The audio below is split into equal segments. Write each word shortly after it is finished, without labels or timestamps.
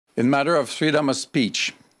in matter of freedom of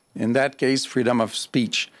speech, in that case, freedom of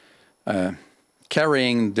speech,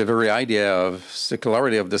 carrying the very idea of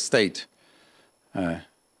secularity of the state,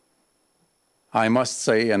 I must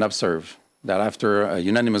say and observe that after a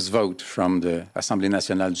unanimous vote from the Assemblée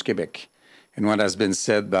nationale du Québec, and what has been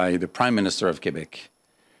said by the Prime Minister of Quebec,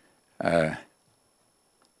 the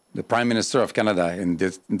Prime Minister of Canada in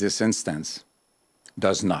this instance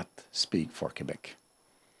does not speak for Quebec.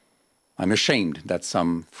 I'm ashamed that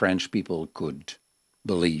some French people could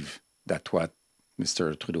believe that what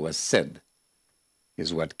Mr. Trudeau has said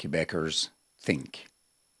is what Quebecers think.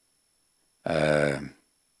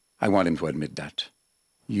 I want him to admit that.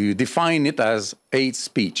 You define it as hate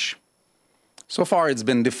speech. So far, it's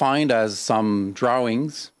been defined as some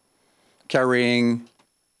drawings carrying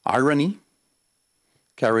irony,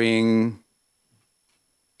 carrying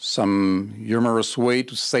some humorous way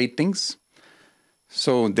to say things.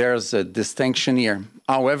 So there's a distinction here.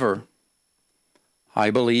 However, I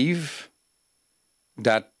believe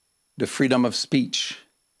that the freedom of speech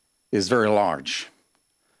is very large.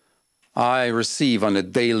 I receive on a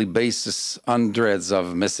daily basis hundreds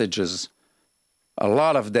of messages, a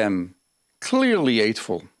lot of them clearly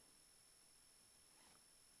hateful.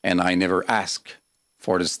 And I never ask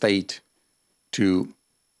for the state to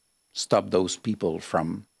stop those people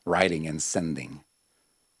from writing and sending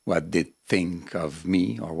what they think of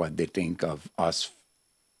me or what they think of us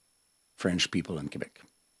French people in Quebec.